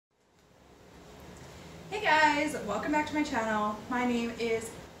guys, welcome back to my channel. My name is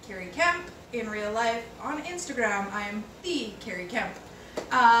Kari Kemp. In real life, on Instagram, I am the Kari Kemp.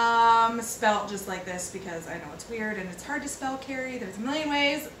 Spelled just like this because I know it's weird and it's hard to spell Kari. There's a million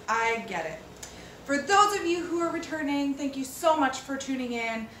ways. I get it. For those of you who are returning, thank you so much for tuning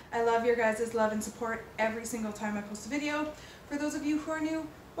in. I love your guys' love and support every single time I post a video. For those of you who are new,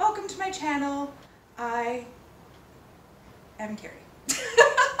 welcome to my channel. I am Kari.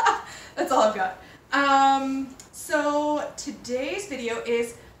 That's all I've got. So today's video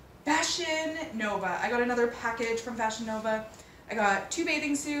is Fashion Nova. I got another package from Fashion Nova. I got 2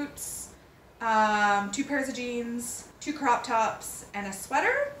 bathing suits, 2 pairs of jeans, 2 crop tops, and a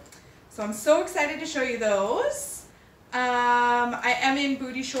sweater. So I'm so excited to show you those. I am in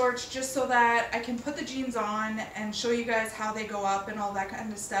booty shorts just so that I can put the jeans on and show you guys how they go up and all that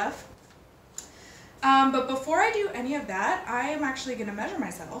kind of stuff. But before I do any of that, I am actually going to measure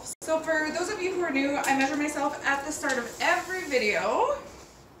myself. So for those of you who are new, I measure myself at the start of every video,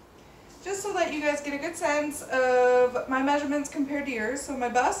 just so that you guys get a good sense of my measurements compared to yours. So my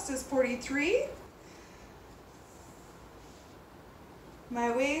bust is 43. My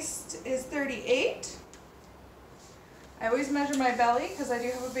waist is 38. I always measure my belly because I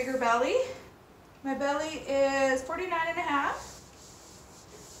do have a bigger belly. My belly is 49.5.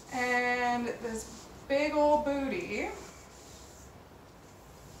 And this big old booty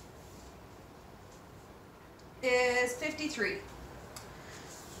is 53.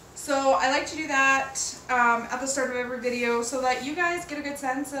 So I like to do that at the start of every video so that you guys get a good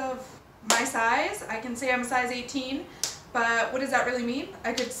sense of my size. I can say I'm a size 18, but what does that really mean?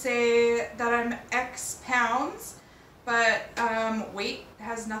 I could say that I'm X pounds, but weight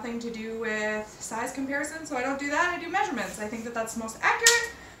has nothing to do with size comparison, so I don't do that. I do measurements. I think that that's the most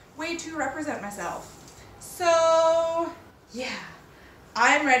accurate way to represent myself. So yeah,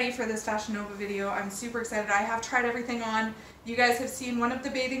 I'm ready for this Fashion Nova video. I'm super excited. I have tried everything on. You guys have seen one of the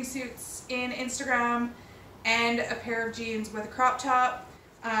bathing suits in Instagram and a pair of jeans with a crop top.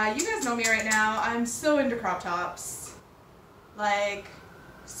 You guys know me right now. I'm so into crop tops. Like,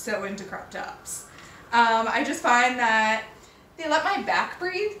 so into crop tops. I just find that they let my back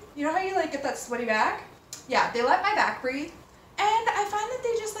breathe. You know how you like get that sweaty back? Yeah, they let my back breathe. And I find that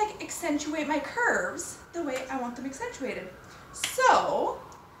they just like accentuate my curves the way I want them accentuated. So,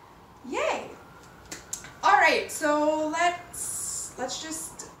 yay. Alright, so let's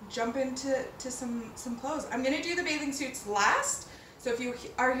just jump into some clothes. I'm going to do the bathing suits last. So if you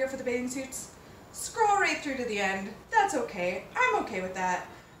are here for the bathing suits, scroll right through to the end. That's okay. I'm okay with that.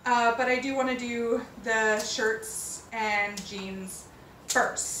 But I do want to do the shirts and jeans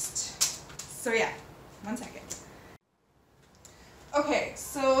first. So yeah, 1 second. Okay,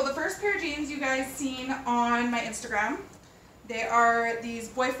 so the first pair of jeans you guys seen on my Instagram, they are these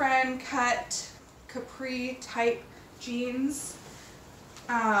boyfriend cut capri type jeans.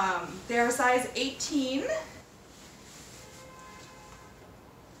 They're a size 18.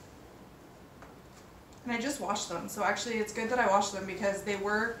 And I just washed them, so actually it's good that I washed them because they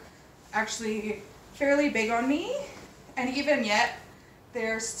were actually fairly big on me, and even yet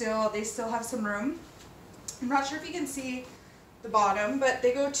they still have some room. I'm not sure if you can see the bottom, but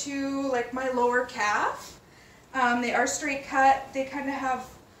they go to like my lower calf. They are straight cut. They kind of have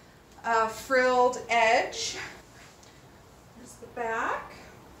a frilled edge. There's the back.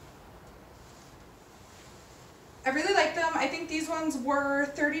 I really like them. I think these ones were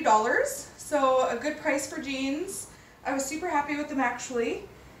 $30, so a good price for jeans. I was super happy with them actually.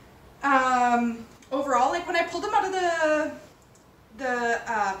 Overall, like when I pulled them out of the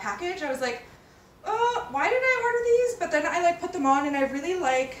package, I was like, oh, why did I order these? But then I like put them on and I really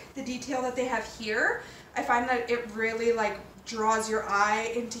like the detail that they have here. I find that it really like draws your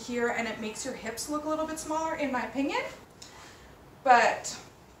eye into here and it makes your hips look a little bit smaller in my opinion. But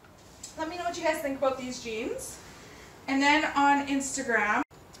let me know what you guys think about these jeans. And then on Instagram,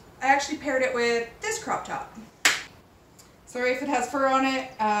 I actually paired it with this crop top. Sorry if it has fur on it.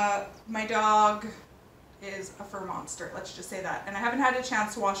 My dog is a fur monster, let's just say that. And I haven't had a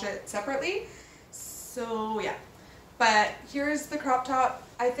chance to wash it separately. So yeah, but here's the crop top.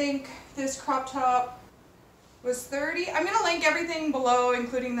 I think this crop top was 30. I'm gonna link everything below,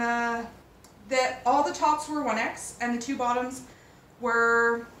 including all the tops were 1X and the 2 bottoms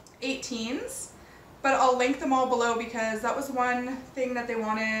were 18s. But I'll link them all below because that was one thing that they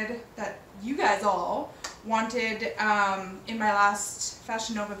wanted, that you guys all wanted in my last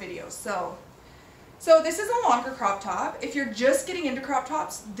Fashion Nova video. So this is a longer crop top. If you're just getting into crop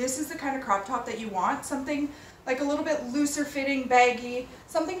tops, this is the kind of crop top that you want. Something like a little bit looser fitting, baggy,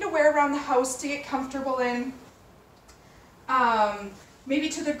 something to wear around the house to get comfortable in. maybe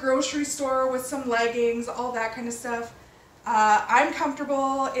to the grocery store with some leggings, all that kind of stuff. I'm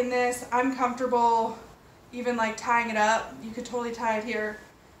comfortable in this. I'm comfortable even like tying it up. You could totally tie it here.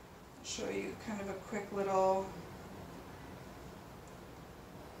 I'll show you kind of a quick little.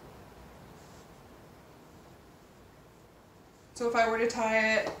 So if I were to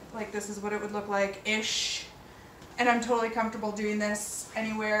tie it, like this is what it would look like-ish. And I'm totally comfortable doing this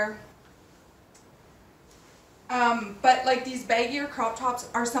anywhere. But like these baggier crop tops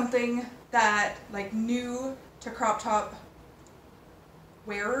are something that like new to crop top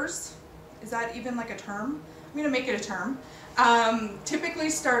wearers, is that even like a term? I'm gonna make it a term. Typically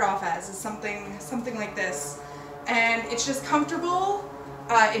start off as is something like this. And it's just comfortable.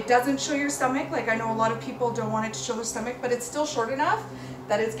 It doesn't show your stomach. Like I know a lot of people don't want it to show their stomach, but it's still short enough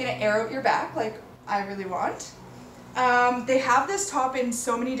that it's gonna air out your back like I really want. They have this top in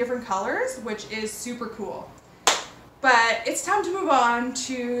so many different colors, which is super cool. But it's time to move on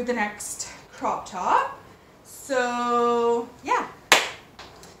to the next crop top. So yeah.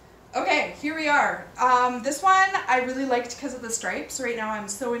 Okay, here we are. This one I really liked because of the stripes. Right now I'm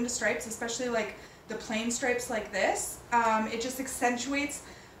so into stripes, especially like the plain stripes like this. It just accentuates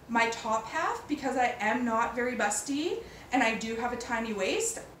my top half because I am not very busty and I do have a tiny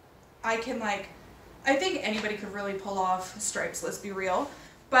waist. I think anybody could really pull off stripes, let's be real.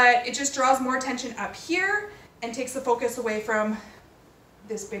 But it just draws more attention up here and takes the focus away from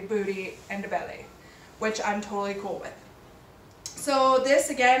this big booty and a belly, which I'm totally cool with. So this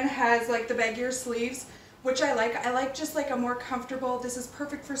again has like the baggier sleeves, which I like. I like just like a more comfortable, this is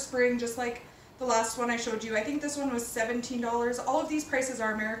perfect for spring, just like the last one I showed you. I think this one was $17. All of these prices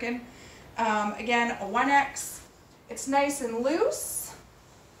are American. Again, a 1X. It's nice and loose.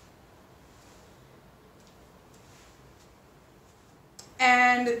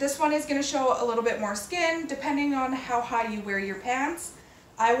 And this one is going to show a little bit more skin depending on how high you wear your pants.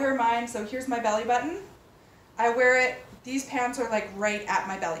 I wear mine, so here's my belly button. I wear it, these pants are like right at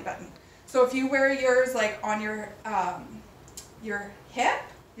my belly button. So if you wear yours like on your hip,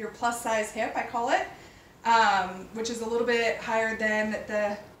 your plus size hip I call it, which is a little bit higher than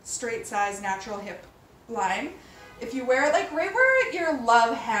the straight size natural hip line. If you wear it like right where your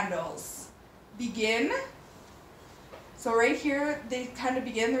love handles begin, so right here they kind of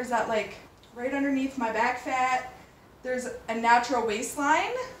begin, there's that like right underneath my back fat, there's a natural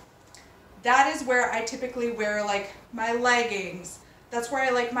waistline. That is where I typically wear like my leggings. That's where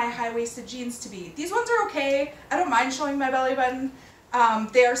I like my high-waisted jeans to be. These ones are okay. I don't mind showing my belly button.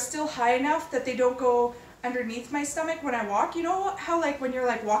 They are still high enough that they don't go underneath my stomach when I walk. You know how like when you're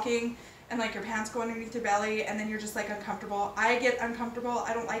like walking and like your pants go underneath your belly and then you're just like uncomfortable? I get uncomfortable.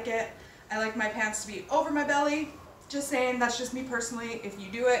 I don't like it. I like my pants to be over my belly. Just saying, that's just me personally. If you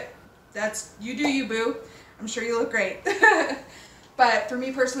do it, that's you do you, boo. I'm sure you look great. But for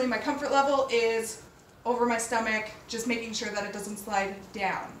me personally, my comfort level is over my stomach, just making sure that it doesn't slide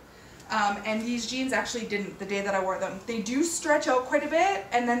down. And these jeans actually didn't the day that I wore them. They do stretch out quite a bit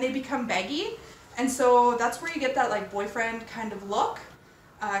and then they become baggy. And so that's where you get that like boyfriend kind of look.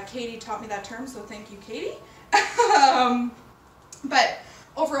 Katie taught me that term, so thank you, Katie. But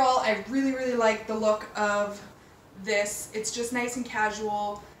overall, I really, really like the look of this. It's just nice and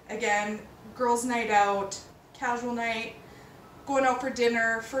casual. Again, girls' night out, casual night, going out for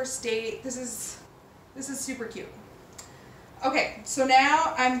dinner, first date. This is super cute. Okay, so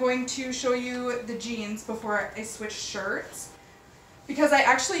now I'm going to show you the jeans before I switch shirts, because I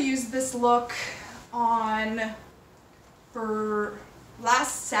actually used this look on for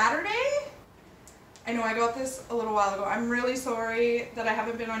last Saturday. I know I got this a little while ago. I'm really sorry that I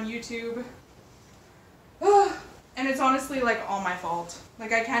haven't been on YouTube. And it's honestly like all my fault.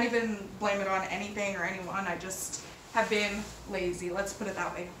 Like I can't even blame it on anything or anyone. I just have been lazy, let's put it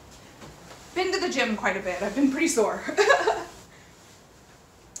that way. Been to the gym quite a bit. I've been pretty sore.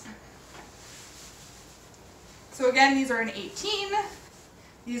 So again, these are an 18.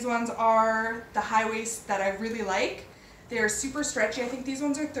 These ones are the high waist that I really like. They are super stretchy. I think these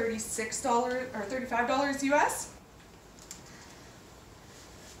ones are $36 or $35 US.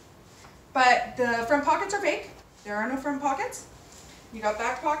 But the front pockets are fake. There are no front pockets. You got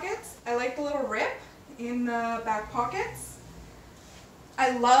back pockets. I like the little rip in the back pockets.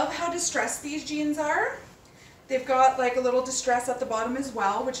 I love how distressed these jeans are. They've got like a little distress at the bottom as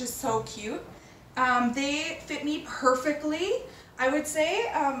well, which is so cute. They fit me perfectly, I would say.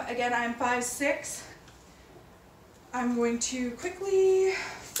 Again, I'm 5'6". I'm going to quickly,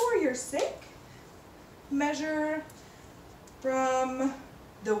 for your sake, measure from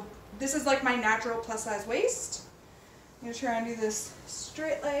this is like my natural plus size waist. I'm going to try and do this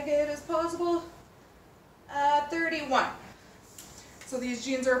straight-legged as possible. 31. So these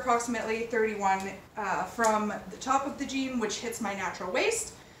jeans are approximately 31 from the top of the jean, which hits my natural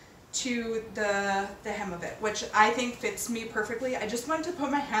waist, to the hem of it, which I think fits me perfectly. I just wanted to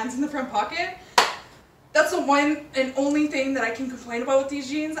put my hands in the front pocket. That's the one and only thing that I can complain about with these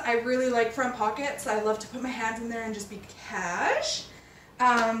jeans. I really like front pockets. I love to put my hands in there and just be cash.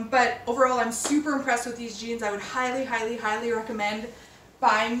 But overall, I'm super impressed with these jeans. I would highly, highly, highly recommend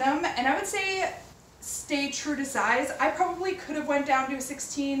buying them. And I would say stay true to size. I probably could have went down to a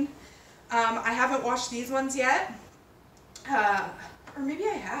 16. I haven't washed these ones yet. Or maybe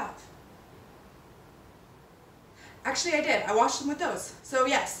I have. Actually, I did. I washed them with those. So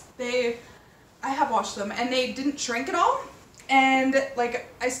yes, I have washed them and they didn't shrink at all. And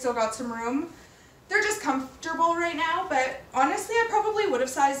like, I still got some room. They're just comfortable right now, but honestly, I probably would have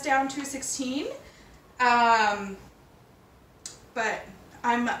sized down to a 16. But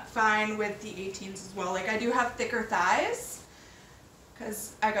I'm fine with the 18s as well. Like, I do have thicker thighs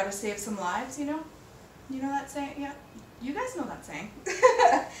because I gotta save some lives, you know? You know that saying? Yeah, you guys know that saying.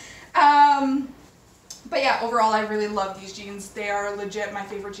 But yeah, overall, I really love these jeans. They are legit my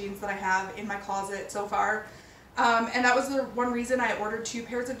favorite jeans that I have in my closet so far. And that was the one reason I ordered 2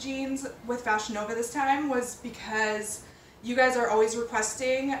 pairs of jeans with Fashion Nova this time, was because you guys are always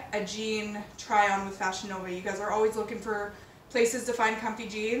requesting a jean try on with Fashion Nova. You guys are always looking for places to find comfy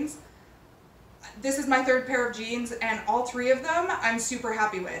jeans. This is my 3rd pair of jeans, and all 3 of them I'm super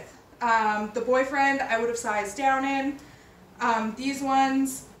happy with. The boyfriend I would have sized down in. These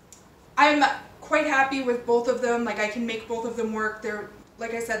ones, I'm quite happy with both of them. Like, I can make both of them work. They're,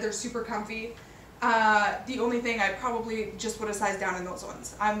 like I said, they're super comfy. The only thing, I probably just would have sized down in those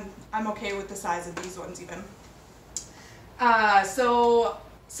ones. I'm okay with the size of these ones even. So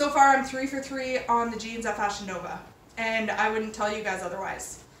far I'm 3 for 3 on the jeans at Fashion Nova, and I wouldn't tell you guys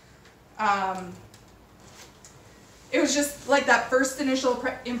otherwise. It was just like that first initial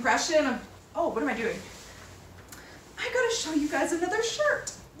impression of, oh, what am I doing? I gotta show you guys another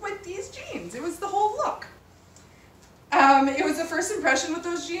shirt with these jeans. It was the whole look. It was the first impression with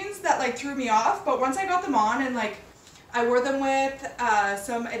those jeans that like threw me off, but once I got them on and like I wore them with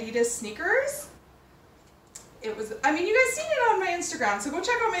some Adidas sneakers, it was, I mean, you guys seen it on my Instagram, so go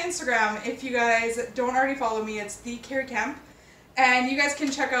check out my Instagram if you guys don't already follow me. It's the Kari Kemp, and you guys can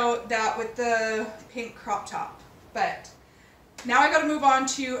check out that with the pink crop top. But now I gotta move on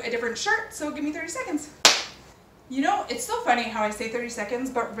to a different shirt, so give me 30 seconds. You know, it's so funny how I say 30 seconds,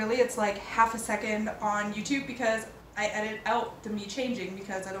 but really it's like half a second on YouTube because I edit out the me changing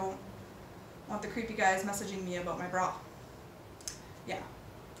because I don't want the creepy guys messaging me about my bra. Yeah.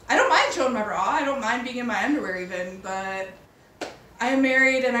 I don't mind showing my bra. I don't mind being in my underwear even, but I am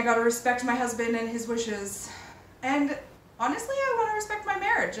married and I gotta respect my husband and his wishes. And honestly, I want to respect my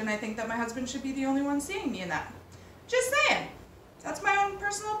marriage, and I think that my husband should be the only one seeing me in that. Just saying. That's my own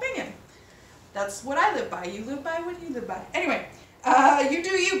personal opinion. That's what I live by. You live by what you live by. Anyway, you do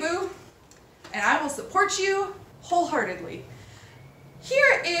you, boo. And I will support you wholeheartedly.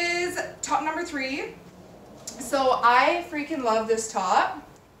 Here is top number 3. So I freaking love this top.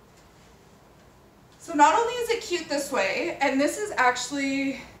 So not only is it cute this way, and this is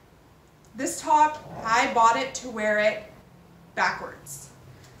actually, this top, I bought it to wear it backwards.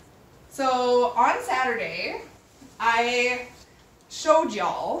 So on Saturday, I showed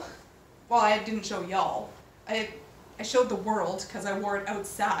y'all, well, I didn't show y'all, I showed the world because I wore it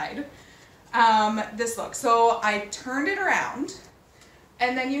outside, this look. So I turned it around,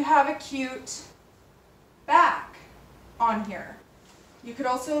 and then you have a cute back on here. You could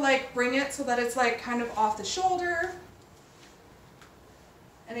also like bring it so that it's like kind of off the shoulder.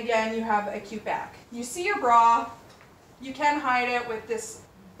 And again, you have a cute back. You see your bra. You can hide it with this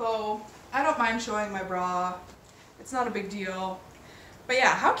bow. I don't mind showing my bra. It's not a big deal. But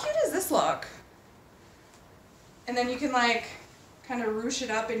yeah, how cute does this look? And then you can like kind of ruche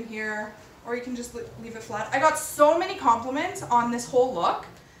it up in here, or you can just leave it flat. I got so many compliments on this whole look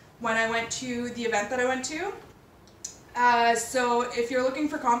when I went to the event that I went to. So if you're looking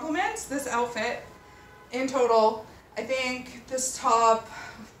for compliments, this outfit in total, I think this top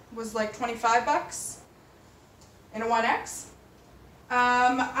was like 25 bucks in a 1X.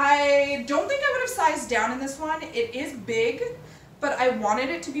 I don't think I would have sized down in this one. It is big, but I wanted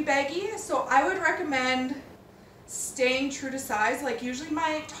it to be baggy, so I would recommend staying true to size. Like, usually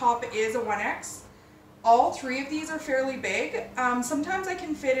my top is a 1X. All 3 of these are fairly big. Sometimes I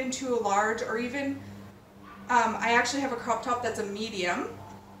can fit into a large, or even I actually have a crop top that's a medium,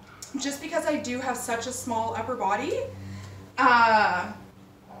 just because I do have such a small upper body. And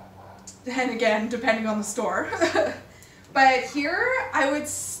again, depending on the store. But here, I would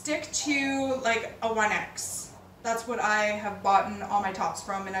stick to like a 1X. That's what I have bought all my tops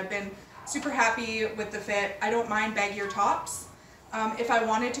from, and I've been super happy with the fit. I don't mind baggier tops. If I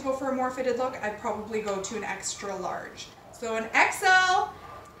wanted to go for a more fitted look, I'd probably go to an extra large. So an XL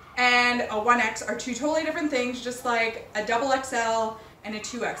and a 1X are two totally different things, just like a double XL and a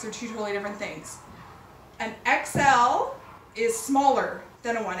 2X are two totally different things. An XL is smaller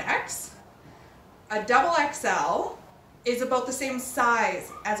than a 1X. A double XL is about the same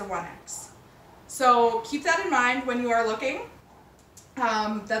size as a 1X. So keep that in mind when you are looking,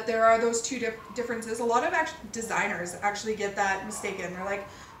 that there are those two differences. A lot of designers actually get that mistaken. They're like,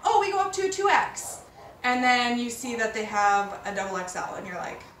 oh, we go up to a 2X. And then you see that they have a double XL and you're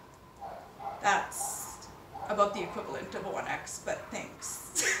like, that's about the equivalent of a 1X, but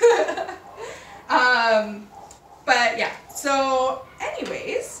thanks. But yeah, so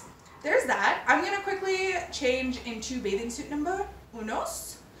anyways, there's that. I'm going to quickly change into bathing suit number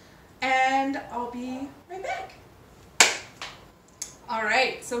unos, and I'll be right back.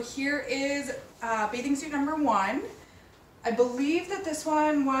 Alright, so here is bathing suit number 1. I believe that this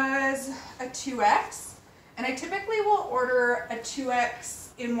one was a 2X, and I typically will order a 2X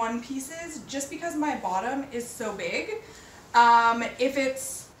in 1 pieces just because my bottom is so big. If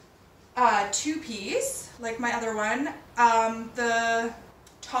it's 2-piece, like my other one, the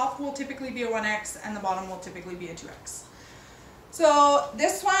top will typically be a 1X and the bottom will typically be a 2X. So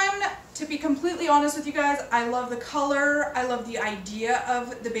this one, to be completely honest with you guys, I love the color, I love the idea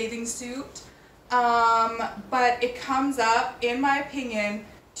of the bathing suit, but it comes up, in my opinion,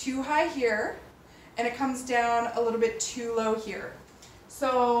 too high here, and it comes down a little bit too low here.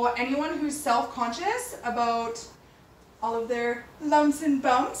 So anyone who's self-conscious about all of their lumps and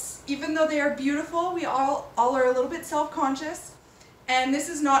bumps, even though they are beautiful, we all are a little bit self-conscious, and this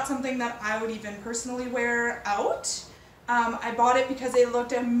is not something that I would even personally wear out. I bought it because it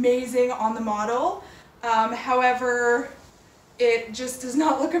looked amazing on the model. However, it just does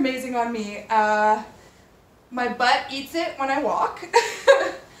not look amazing on me. My butt eats it when I walk.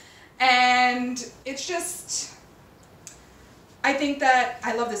 And it's just, I think that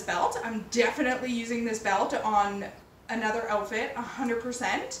I love this belt. I'm definitely using this belt on another outfit,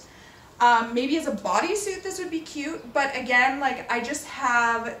 100%. Maybe as a bodysuit this would be cute, but again, like, I just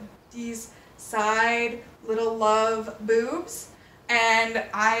have these side little love boobs, and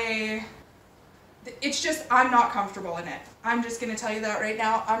it's just, I'm not comfortable in it. I'm just going to tell you that right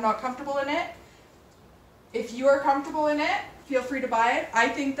now. I'm not comfortable in it. If you are comfortable in it, feel free to buy it. I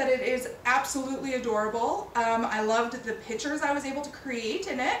think that it is absolutely adorable. I loved the pictures I was able to create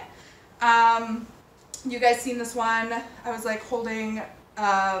in it. You guys seen this one? I was like holding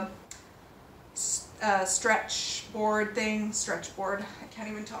a stretch board. I can't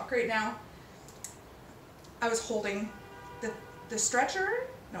even talk right now. I was holding the stretcher,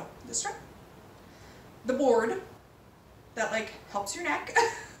 no, the board that like helps your neck.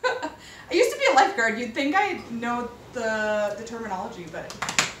 I used to be a lifeguard. You'd think I know the terminology, but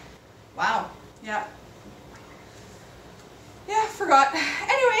wow, yeah, forgot.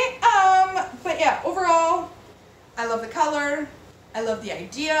 Anyway, but yeah, overall, I love the color. I love the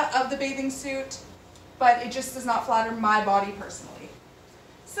idea of the bathing suit, but it just does not flatter my body personally.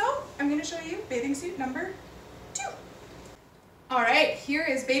 So I'm going to show you bathing suit number 2. Alright, here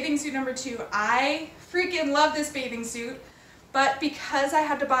is bathing suit number 2. I freaking love this bathing suit, but because I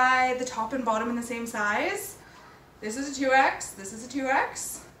had to buy the top and bottom in the same size, this is a 2X, this is a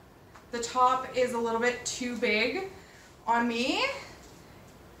 2X. The top is a little bit too big on me,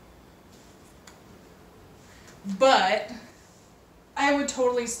 but I would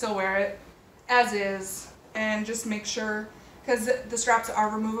totally still wear it as is and just make sure, because the straps are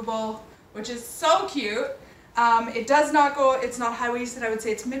removable, which is so cute. It does not go, it's not high-waisted, I would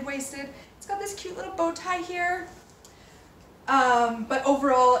say it's mid-waisted. It's got this cute little bow tie here. But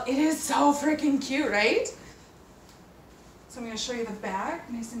overall, it is so freaking cute, right? So I'm going to show you the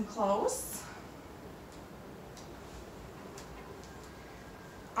back, nice and close.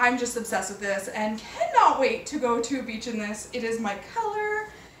 I'm just obsessed with this and cannot wait to go to a beach in this. It is my color.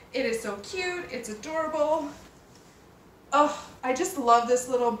 It is so cute. It's adorable. Oh, I just love this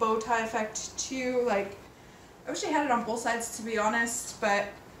little bow tie effect too. Like, I wish I had it on both sides, to be honest, but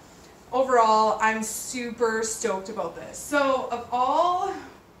overall, I'm super stoked about this. So of all,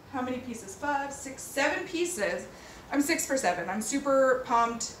 how many pieces? 5, 6, 7 pieces. I'm 6 for 7. I'm super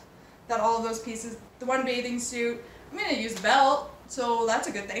pumped that all of those pieces, the one bathing suit, I'm going to use a belt, so that's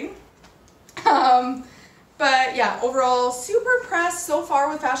a good thing. But yeah, overall, super impressed so far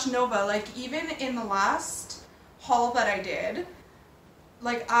with Fashion Nova. Like, even in the last haul that I did,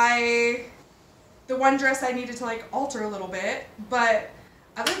 like, the one dress I needed to like alter a little bit, but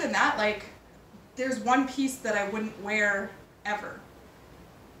other than that, like, there's one piece that I wouldn't wear ever.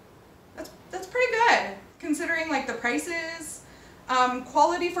 That's pretty good considering like the prices,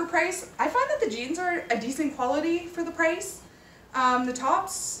 quality for price. I find that the jeans are a decent quality for the price. The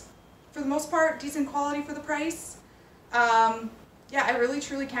tops, for the most part, decent quality for the price. Yeah, I really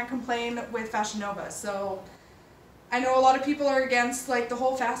truly can't complain with Fashion Nova. So I know a lot of people are against like the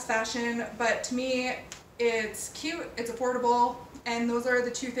whole fast fashion, but to me it's cute, it's affordable, and those are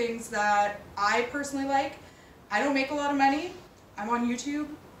the two things that I personally like. I don't make a lot of money. I'm on YouTube.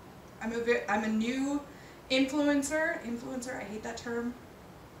 I'm a new influencer. I hate that term.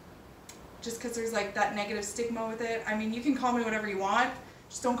 Just because there's like that negative stigma with it. I mean, you can call me whatever you want.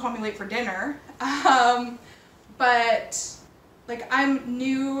 Just don't call me late for dinner. But like I'm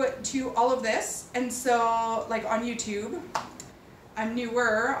new to all of this, and so like on YouTube, I'm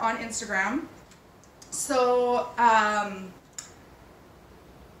newer on Instagram. So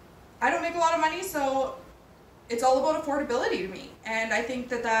I don't make a lot of money, so it's all about affordability to me, and I think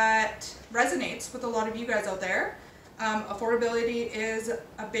that that resonates with a lot of you guys out there. Affordability is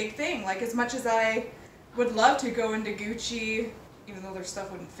a big thing. Like, as much as I would love to go into Gucci, even though their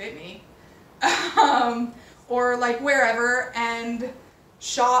stuff wouldn't fit me, or like wherever and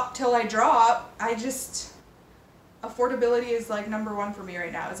shop till I drop, affordability is like number one for me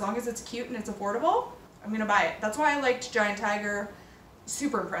right now. As long as it's cute and it's affordable, I'm gonna buy it. That's why I liked Giant Tiger.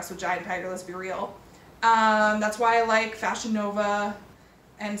 Super impressed with Giant Tiger, let's be real. That's why I like Fashion Nova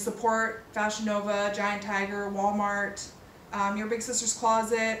and support Fashion Nova, Giant Tiger, Walmart, Your Big Sister's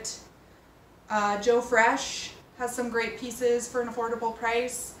Closet. Joe Fresh has some great pieces for an affordable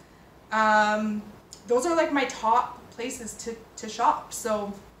price. Those are like my top places to shop.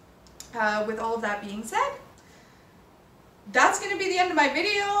 So with all of that being said, that's going to be the end of my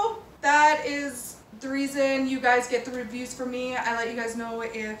video. That is the reason you guys get the reviews from me. I let you guys know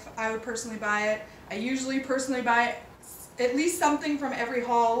if I would personally buy it. I usually personally buy at least something from every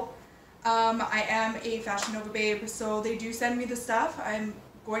haul. I am a Fashion Nova babe, so they do send me the stuff. I'm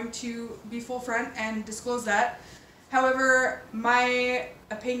going to be full front and disclose that. However, my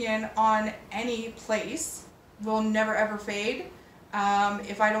opinion on any place will never ever fade.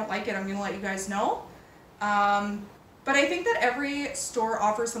 If I don't like it, I'm going to let you guys know. But I think that every store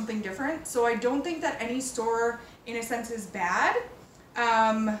offers something different, so I don't think that any store, in a sense, is bad.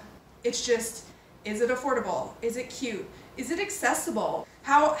 It's just, is it affordable? Is it cute? Is it accessible?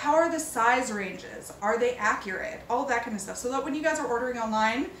 How are the size ranges? Are they accurate? All of that kind of stuff. So that when you guys are ordering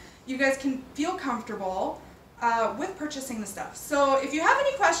online, you guys can feel comfortable with purchasing the stuff. So if you have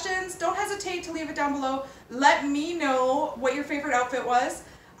any questions, don't hesitate to leave it down below. Let me know what your favorite outfit was.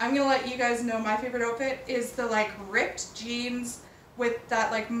 I'm gonna let you guys know my favorite outfit is the like ripped jeans with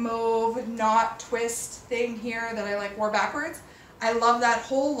that like mauve knot twist thing here that I like wore backwards. I love that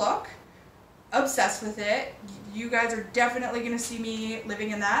whole look. Obsessed with it. You guys are definitely gonna see me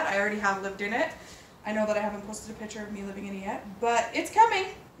living in that. I already have lived in it. I know that I haven't posted a picture of me living in it yet, but it's coming.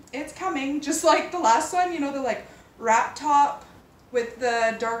 It's coming. Just like the last one, you know, the like wrap top with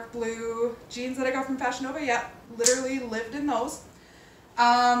the dark blue jeans that I got from Fashion Nova. Yeah, literally lived in those.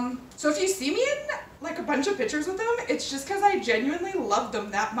 So if you see me in like a bunch of pictures with them, it's just because I genuinely love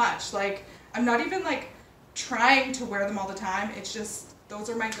them that much. Like, I'm not even like trying to wear them all the time. It's just, those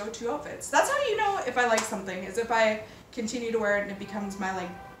are my go-to outfits. That's how you know if I like something, is if I continue to wear it and it becomes my like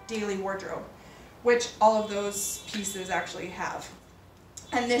daily wardrobe, which all of those pieces actually have.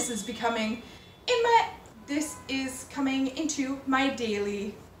 And this is becoming this is coming into my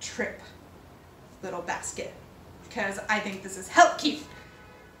daily trip little basket, because I think this is hella cute.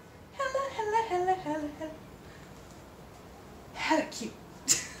 Hella cute.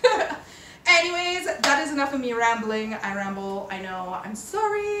 Anyways, that is enough of me rambling. I ramble, I know, I'm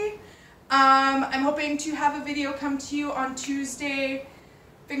sorry. I'm hoping to have a video come to you on Tuesday.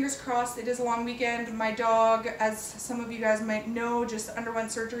 Fingers crossed. It is a long weekend. My dog, as some of you guys might know, just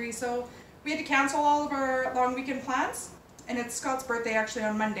underwent surgery, so we had to cancel all of our long weekend plans, and it's Scott's birthday actually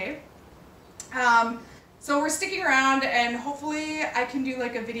on Monday. So we're sticking around, and hopefully I can do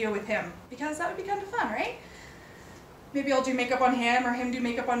like a video with him, because that would be kind of fun, right? Maybe I'll do makeup on him or him do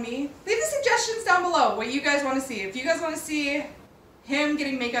makeup on me. Leave the suggestions down below what you guys want to see. If you guys want to see him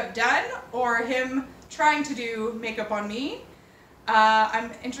getting makeup done or him trying to do makeup on me, I'm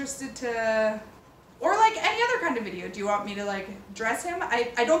interested to, or like any other kind of video. Do you want me to like dress him?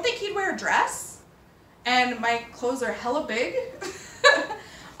 I don't think he'd wear a dress, and my clothes are hella big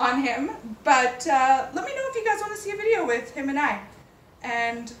on him, but let me know if you guys want to see a video with him and I,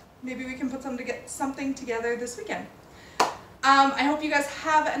 and maybe we can put something together this weekend. I hope you guys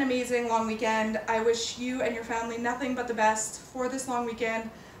have an amazing long weekend. I wish you and your family nothing but the best for this long weekend.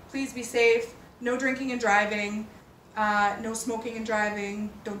 Please be safe. no drinking and driving, no smoking and driving,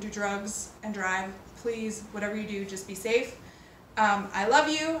 don't do drugs and drive. Please, whatever you do, just be safe. I love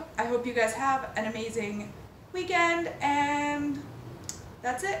you. I hope you guys have an amazing weekend, and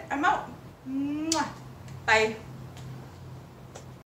that's it. I'm out. Mwah. Bye.